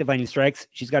 More active landing strikes.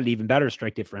 She's got an even better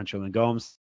strike differential than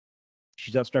Gomes.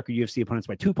 She's outstruck her UFC opponents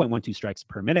by 2.12 strikes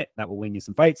per minute. That will win you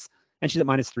some fights. And she's at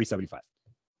minus 375.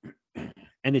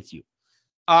 And it's you.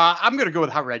 I'm going to go with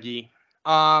Haregi.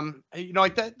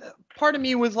 Like that part of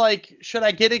me was like, should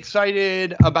I get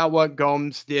excited about what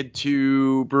Gomes did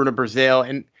to Bruno Brazil?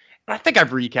 And I think I've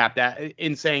recapped that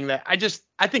in saying that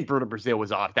I think Bruno Brazil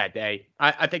was off that day.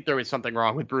 I think there was something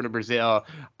wrong with Bruno Brazil.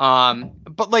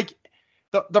 But like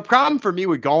the problem for me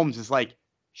with Gomes is like,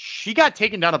 she got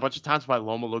taken down a bunch of times by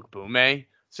Loma Lookboonmee.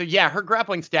 So yeah, her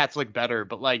grappling stats look better,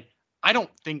 but like, I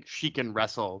don't think she can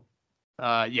wrestle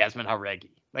Yasmin Jauregui.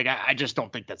 Like, I just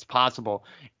don't think that's possible.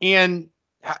 And,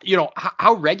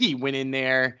 how Reggie went in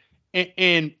there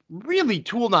and really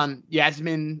tooled on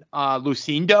Yasmin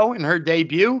Lucindo in her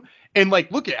debut. And,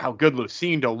 like, look at how good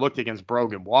Lucindo looked against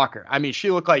Brogan Walker. I mean, she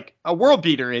looked like a world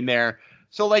beater in there.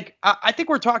 So, like, I think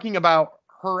we're talking about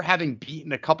her having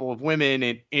beaten a couple of women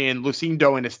in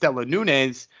Lucindo and Estela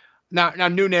Nunes. Now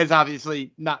Nunes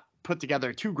obviously not put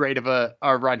together too great of a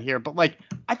run here, but like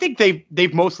I think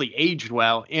they've mostly aged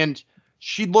well, and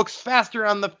she looks faster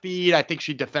on the feet. I think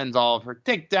she defends all of her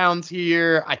takedowns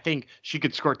here. I think she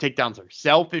could score takedowns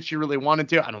herself if she really wanted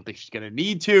to. I don't think she's gonna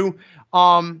need to.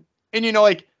 And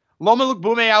like Loma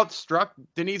Lookboonmee outstruck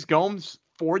Denise Gomes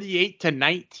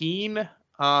 48-19.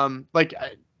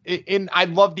 And I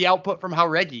love the output from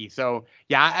Jauregui. So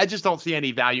yeah, I just don't see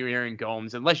any value here in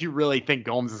Gomes unless you really think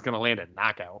Gomes is gonna land a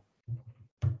knockout.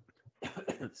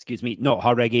 Excuse me. No,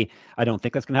 Jauregui. I don't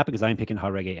think that's going to happen because I'm picking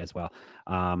Jauregui as well.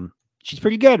 She's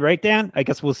pretty good, right, Dan? I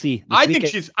guess we'll see. I think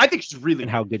she's really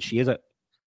and how good she is.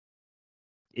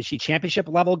 Is she championship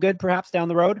level good perhaps down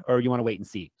the road, or you want to wait and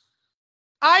see?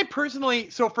 I personally,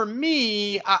 so for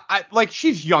me, I like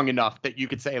she's young enough that you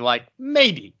could say like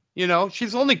maybe.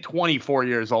 She's only 24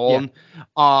 years old.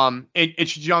 Yeah. And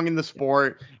she's young in the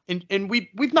sport. And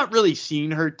we've not really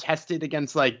seen her tested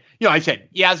against like, I said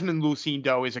Yasmin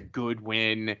Lucindo is a good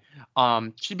win.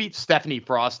 She beat Stephanie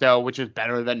Frosto, which is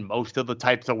better than most of the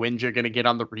types of wins you're going to get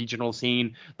on the regional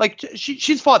scene. Like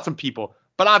she's fought some people,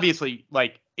 but obviously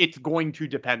like it's going to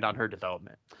depend on her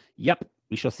development. Yep.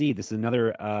 we shall see. This is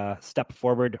another step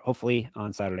forward, hopefully,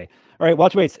 on Saturday. All right,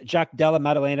 welterweights. Jack Della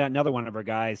Maddalena, another one of our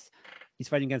guys. He's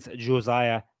fighting against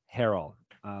Josiah Harrell.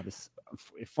 This,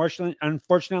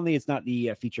 unfortunately, it's not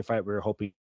the feature fight we were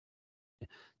hoping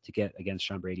to get against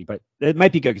Sean Brady, but it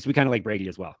might be good because we kind of like Brady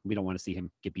as well. We don't want to see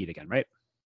him get beat again, right?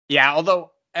 Yeah,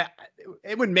 although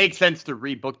it would make sense to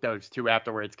rebook those two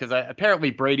afterwards because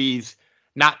apparently Brady's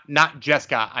not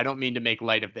Jessica. I don't mean to make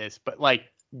light of this, but like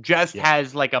just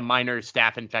has like a minor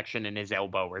staph infection in his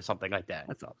elbow or something like that.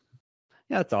 That's all.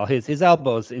 Yeah, that's all. His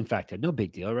elbow's infected. No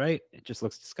big deal, right? It just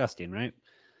looks disgusting, right?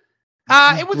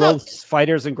 It was gross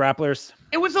fighters and grapplers.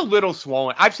 It was a little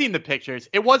swollen. I've seen the pictures.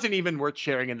 It wasn't even worth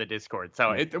sharing in the Discord,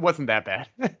 so it wasn't that bad.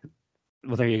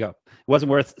 Well, there you go. It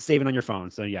wasn't worth saving on your phone.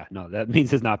 So yeah, no, that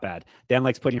means it's not bad. Dan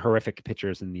likes putting horrific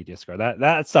pictures in the Discord.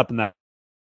 That's something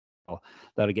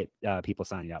that'll get people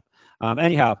signing up.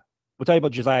 Anyhow, we'll tell you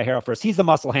about Josiah Harrell first. He's the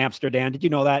muscle hamster, Dan. Did you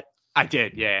know that? I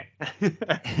did, yeah.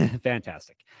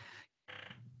 Fantastic.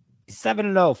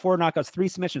 7-0, 4 knockouts, 3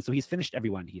 submissions. So he's finished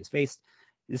everyone he has faced.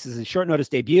 This is his short notice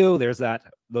debut. There's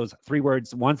those 3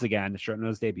 words once again, short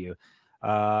notice debut.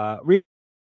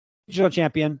 Regional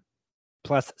champion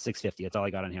plus 650. That's all I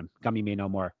got on him. Gummy may know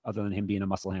more other than him being a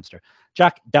muscle hamster.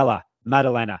 Jack Della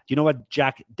Maddalena. Do you know what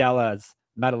Jack Della's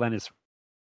Maddalena's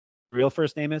real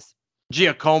first name is?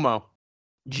 Giacomo,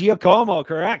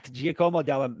 correct. Giacomo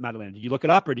Della Maddalena. Did you look it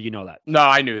up or did you know that? No,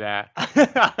 I knew that.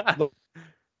 Look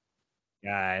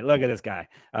at this guy.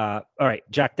 All right,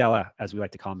 Jack Della, as we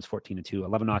like to call him, is 14-2,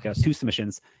 11 knockouts, 2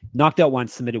 submissions, knocked out 1,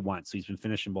 submitted 1. So he's been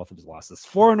finishing both of his losses.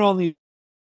 4-0 in the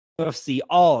UFC,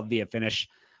 all via finish.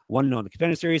 1-0 in the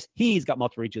Contender Series. He's got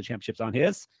multiple regional championships on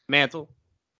his mantle.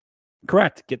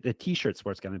 Correct. Get the t-shirt,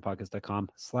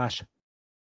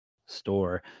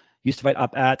 sportsgamblingpodcast.com/store. Used to fight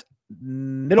up at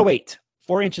middleweight,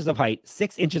 4 inches of height,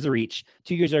 6 inches of reach,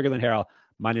 2 years younger than Harrell,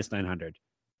 minus 900.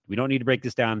 We don't need to break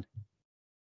this down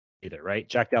either, right?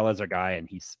 Jack Della is our guy, and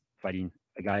he's fighting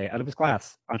a guy out of his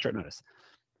class on short notice.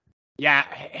 Yeah,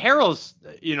 Harrell's,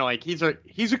 like he's a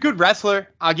good wrestler.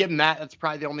 I'll give him that. That's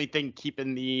probably the only thing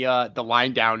keeping the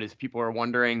line down is people are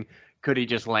wondering, could he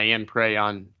just lay and prey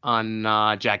on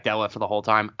Jack Della for the whole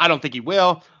time? I don't think he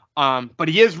will. But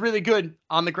he is really good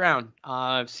on the ground.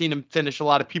 I've seen him finish a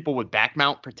lot of people with back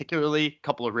mount, particularly a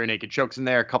couple of rear naked chokes in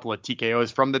there, a couple of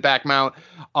TKOs from the back mount.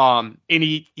 And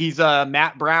he's a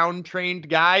Matt Brown trained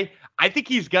guy. I think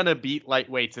he's gonna beat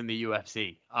lightweights in the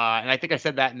UFC. And I think I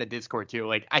said that in the Discord too.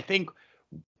 Like, I think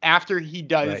after he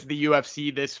does the UFC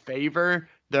this favor,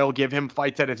 they'll give him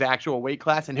fights at his actual weight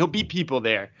class, and he'll beat people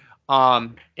there.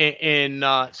 So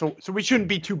we shouldn't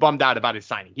be too bummed out about his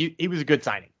signing. He was a good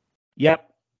signing. Yep.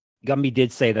 Gumby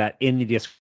did say that in the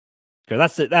Discord.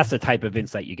 That's the type of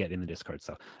insight you get in the Discord.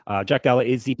 So Jack Della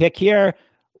is the pick here.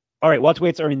 All right,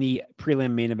 welterweights are in the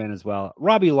prelim main event as well.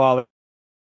 Robbie Lawler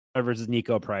versus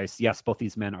Nico Price. Yes, both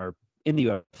these men are in the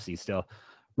UFC still.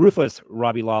 Ruthless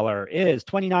Robbie Lawler is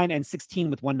 29-16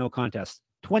 with 1 no contest,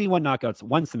 21 knockouts,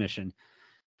 1 submission.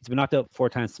 He's been knocked out 4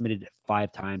 times, submitted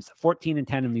 5 times,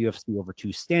 14-10 in the UFC over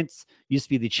 2 stints. Used to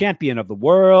be the champion of the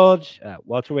world,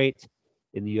 welterweight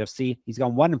in the UFC. He's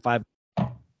gone 1-5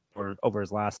 over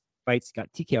his last fights. He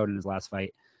got TKO'd in his last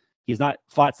fight. He's not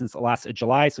fought since the last of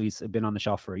July, so he's been on the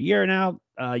shelf for a year now.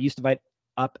 Used to fight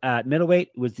up at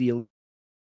middleweight, was the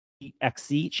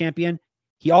XC champion.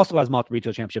 He also has multiple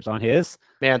regional championships on his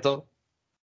mantle.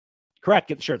 Correct.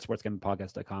 Get the shirt,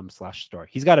 sportsgamblingpodcast.com/store.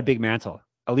 He's got a big mantle.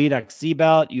 Elite XC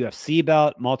belt, UFC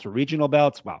belt, multiple regional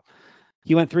belts. Wow.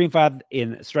 He went 3-5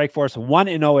 in Strikeforce,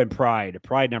 1-0 in Pride.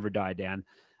 Pride never died, Dan.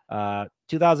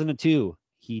 2002,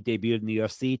 he debuted in the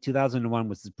UFC. 2001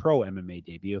 was his pro MMA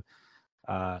debut.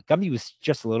 Gumby was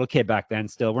just a little kid back then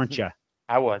still, weren't you?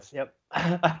 I was, yep.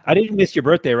 I didn't miss your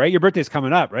birthday, right? Your birthday's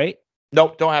coming up, right?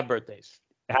 Nope, don't have birthdays.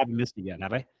 I haven't missed it yet,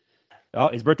 have I? Oh,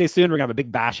 his birthday's soon. We're going to have a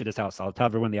big bash at his house. I'll tell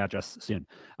everyone the address soon.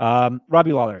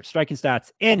 Robbie Lawler, striking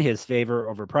stats in his favor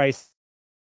over Price.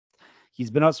 He's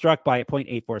been outstruck by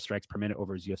 0.84 strikes per minute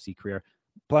over his UFC career,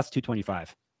 plus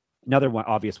 225. Another one,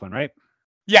 obvious one, right?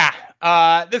 Yeah,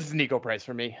 this is Nico Price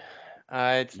for me.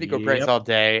 It's Nico Price all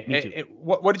day.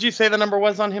 What did you say the number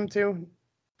was on him too?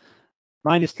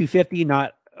 Minus 250.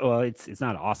 It's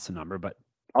not an awesome number, but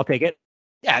I'll take it.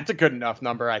 Yeah, it's a good enough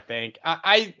number, I think.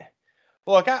 I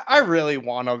really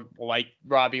want to like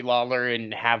Robbie Lawler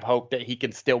and have hope that he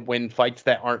can still win fights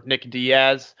that aren't Nick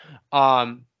Diaz.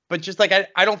 But just like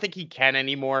I don't think he can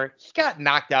anymore. He got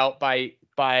knocked out by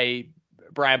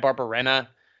Brian Barberena,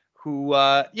 who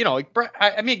I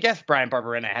guess Brian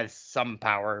Barberena has some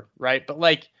power, right? But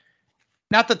like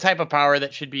Not the type of power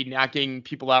that should be knocking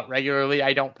people out regularly,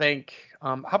 I don't think.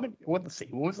 Let's see.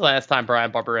 When was the last time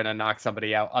Brian Barberena knocked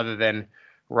somebody out other than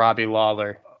Robbie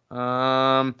Lawler?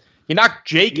 He knocked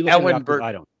Jake Ellenberger.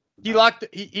 I don't.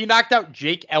 He knocked out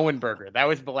Jake Ellenberger. That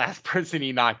was the last person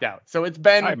he knocked out. So it's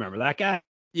been. I remember that guy.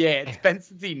 Yeah, it's been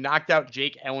since he knocked out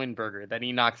Jake Ellenberger. Then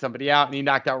he knocked somebody out, and he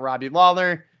knocked out Robbie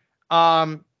Lawler.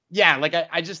 Yeah, like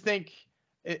I just think,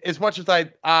 as much as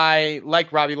I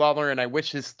like Robbie Lawler and I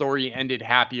wish his story ended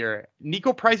happier,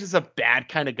 Nico Price is a bad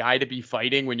kind of guy to be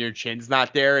fighting when your chin's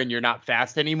not there and you're not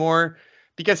fast anymore.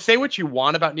 Because say what you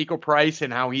want about Nico Price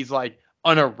and how he's like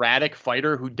an erratic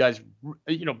fighter who does,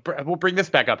 we'll bring this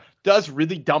back up, does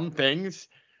really dumb things.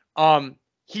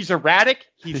 He's erratic,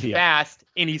 he's fast,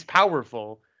 and he's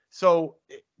powerful. So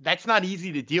that's not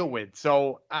easy to deal with.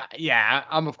 So,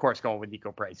 I'm of course going with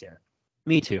Nico Price here.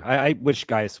 Me too. I wish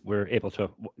gals were able to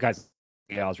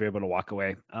walk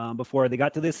away before they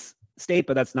got to this state,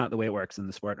 but that's not the way it works in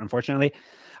the sport, unfortunately.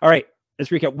 All right, let's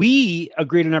recap. We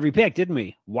agreed on every pick, didn't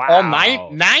we? Wow. All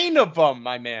nine of them,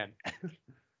 my man.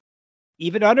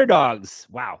 Even underdogs.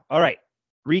 Wow. All right.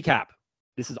 Recap.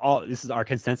 This is our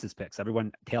consensus picks.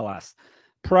 Everyone tell us.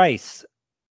 Price,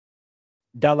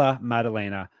 Della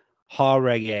Maddalena,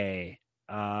 Jauregui,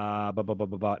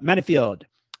 Menifield,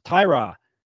 Tyra,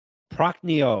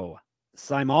 Procnio,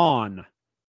 Simon,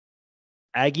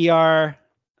 Aguiar.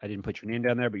 I didn't put your name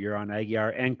down there, but you're on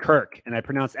Aguiar, and Kirk. And I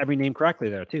pronounced every name correctly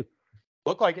there, too.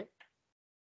 Look like it.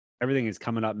 Everything is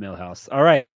coming up, Millhouse. All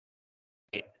right.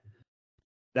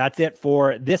 That's it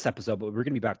for this episode, but we're going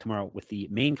to be back tomorrow with the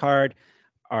main card,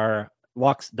 our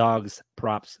locks, dogs,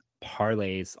 props,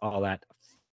 parlays, all that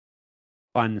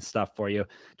fun stuff for you.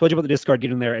 Told you about the Discord.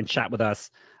 Get in there and chat with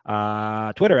us.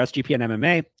 Twitter, SGPN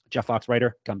MMA, Jeff Fox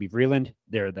Writer, Gumby Vreeland.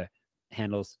 They're the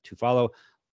handles to follow.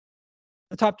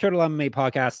 The Top Turtle MMA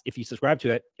podcast. If you subscribe to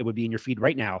it, it would be in your feed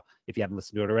right now if you haven't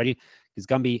listened to it already, because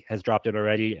Gumby has dropped it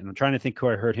already. And I'm trying to think who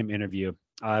I heard him interview.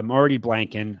 I'm already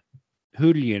blanking.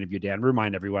 Who did you interview, Dan?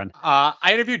 Remind everyone.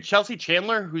 I interviewed Chelsea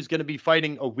Chandler, who's going to be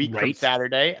fighting a week from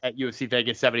Saturday at UFC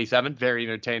Vegas 77. Very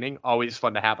entertaining. Always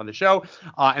fun to have on the show.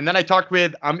 And then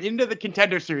I'm into the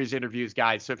Contender Series interviews,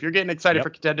 guys. So if you're getting excited for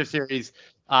Contender Series,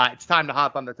 it's time to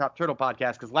hop on the Top Turtle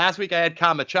podcast, because last week I had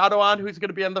Kyle Machado on, who's going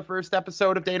to be on the first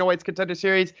episode of Dana White's Contender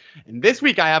Series. And this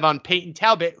week I have on Peyton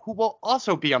Talbot, who will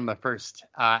also be on the first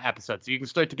episode. So you can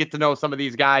start to get to know some of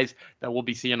these guys that we'll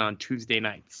be seeing on Tuesday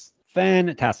nights.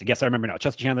 Fantastic. Yes, I remember now.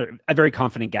 Chelsea Chandler, a very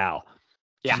confident gal.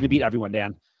 She's gonna beat everyone,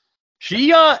 Dan. She's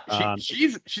got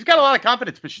a lot of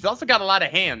confidence, but she's also got a lot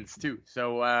of hands too.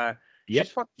 So she's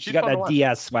fun. She's got that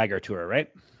Diaz swagger to her, right?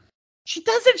 She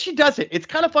does it. It's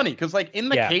kind of funny because like in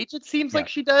the cage, it seems like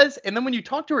she does, and then when you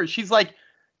talk to her, she's like,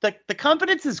 the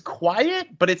confidence is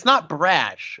quiet, but it's not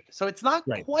brash. So it's not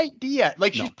quite Diaz.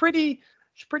 Like she's pretty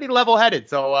level headed.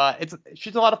 So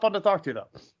she's a lot of fun to talk to though.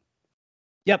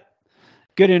 Yep.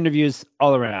 Good interviews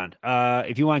all around.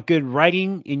 If you want good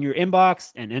writing in your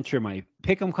inbox and enter my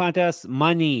pick'em contest,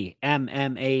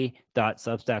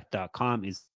 moneymma.substack.com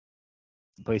is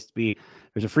the place to be.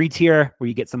 There's a free tier where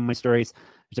you get some of my stories.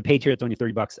 There's a paid tier that's only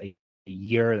 $30 a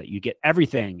year that you get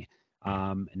everything.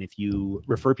 And if you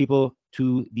refer people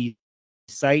to the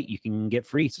site, you can get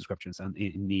free subscriptions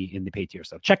in the paid tier.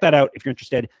 So check that out if you're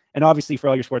interested. And obviously for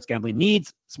all your sports gambling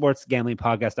needs,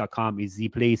 sportsgamblingpodcast.com is the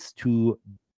place to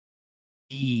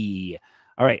be.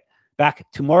 All right, back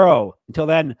tomorrow. Until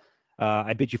then,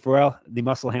 I bid you farewell. The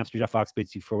muscle hamster Jeff Fox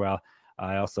bids you farewell.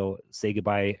 I also say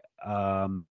goodbye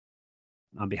on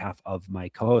behalf of my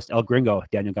co-host El Gringo,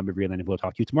 Daniel Gumby Vreeland, and we'll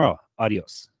talk to you tomorrow.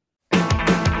 Adios.